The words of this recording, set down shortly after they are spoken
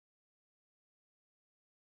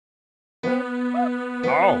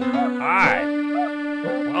Oh, hi.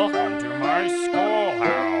 Welcome to my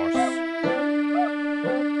schoolhouse.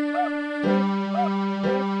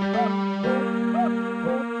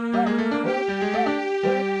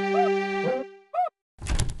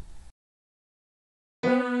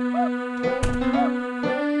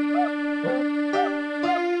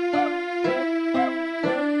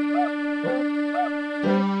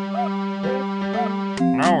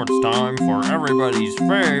 Now it's time for everybody's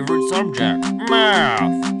favorite subject, math.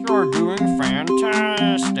 You're doing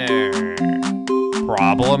fantastic.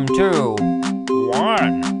 Problem 2.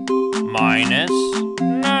 1 minus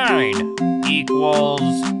 9 equals...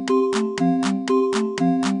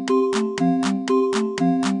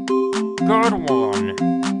 Good one.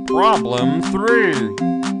 Problem 3.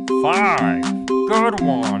 5. Good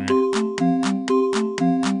one.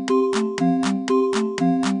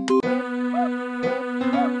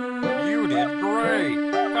 You did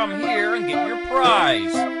great. Come here and get your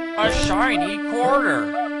prize. A shiny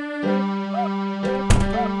quarter.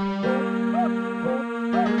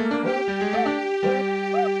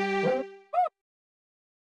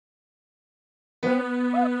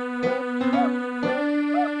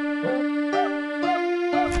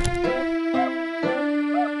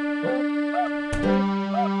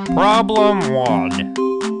 Problem 1.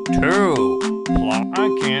 2.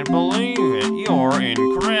 I can't believe it. You're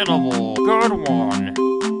incredible. Good one.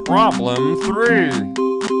 Problem 3.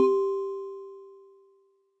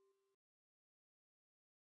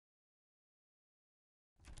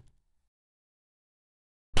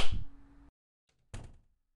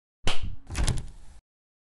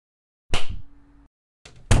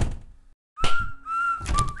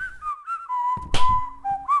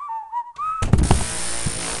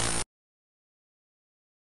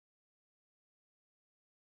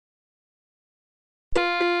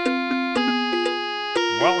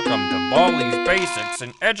 Welcome to Baldis Basics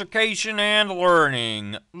in Education and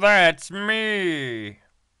Learning. That's me.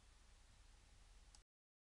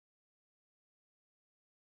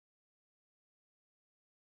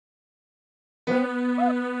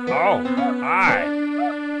 Oh, hi.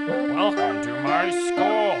 Welcome to my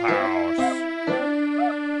schoolhouse.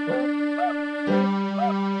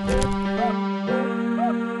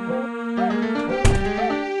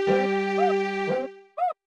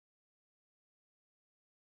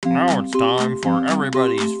 Now it's time for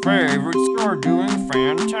everybody's favorite. You're doing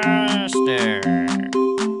fantastic.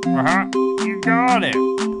 You got it.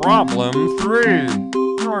 Problem 3.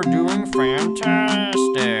 You're doing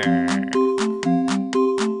fantastic.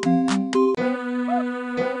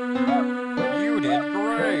 You did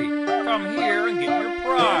great. Come here and get your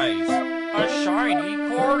prize. A shiny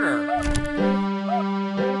quarter.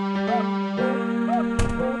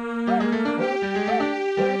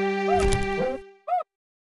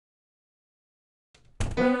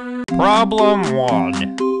 Problem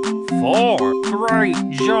 1. 4. Great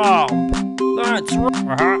job. That's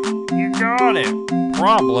right. You got it.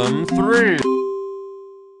 Problem 3.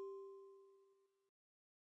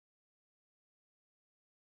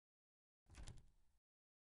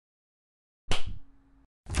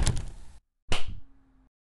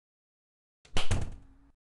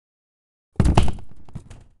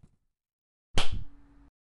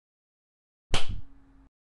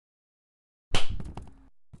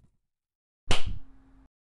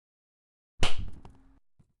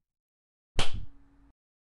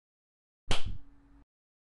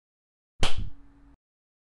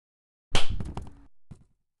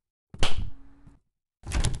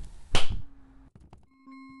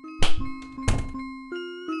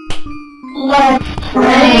 Let's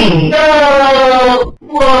play. Go!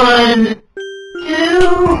 1, 2.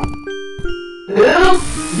 Oops,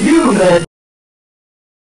 you missed.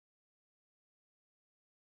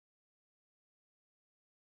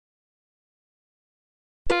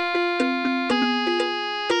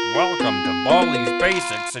 Welcome to Baldis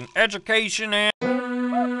Basics in Education and...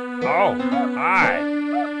 Oh, hi.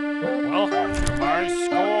 Welcome to my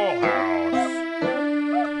schoolhouse.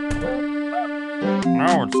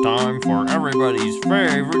 Now it's time for everybody's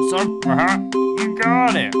favorite subject. You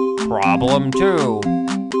got it. Problem 2.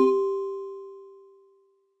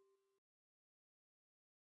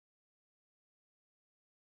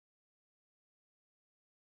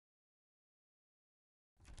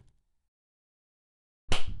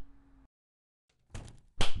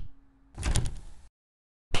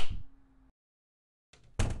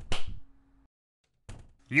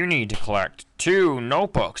 You need to collect 2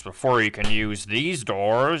 notebooks before you can use these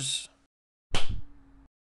doors.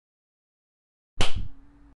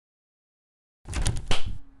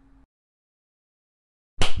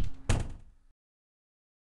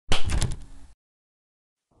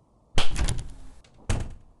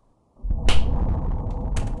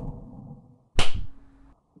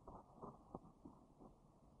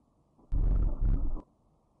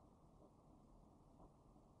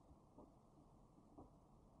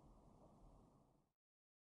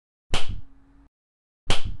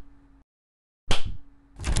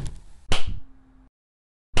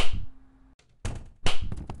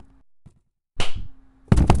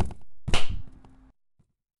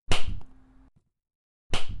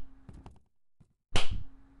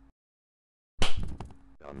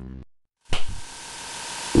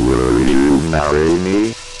 marry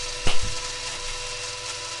me?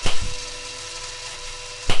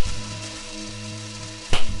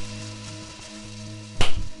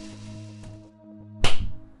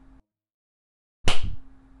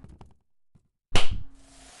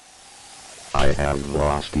 I have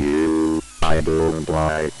lost you. I don't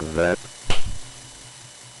like that.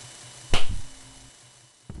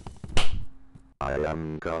 I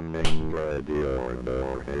am coming at your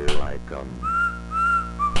door, here I come.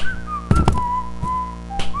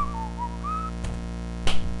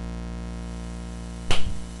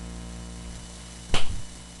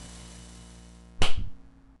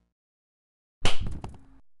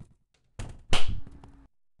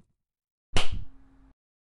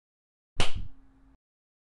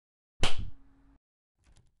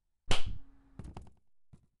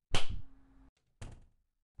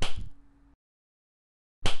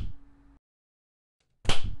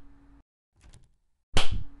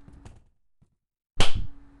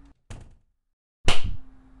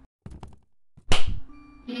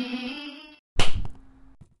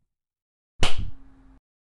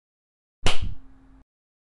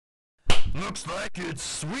 Looks like it's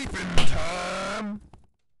sweeping time.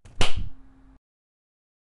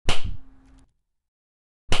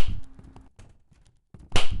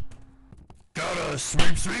 Gotta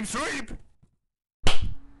sweep, sweep, sweep.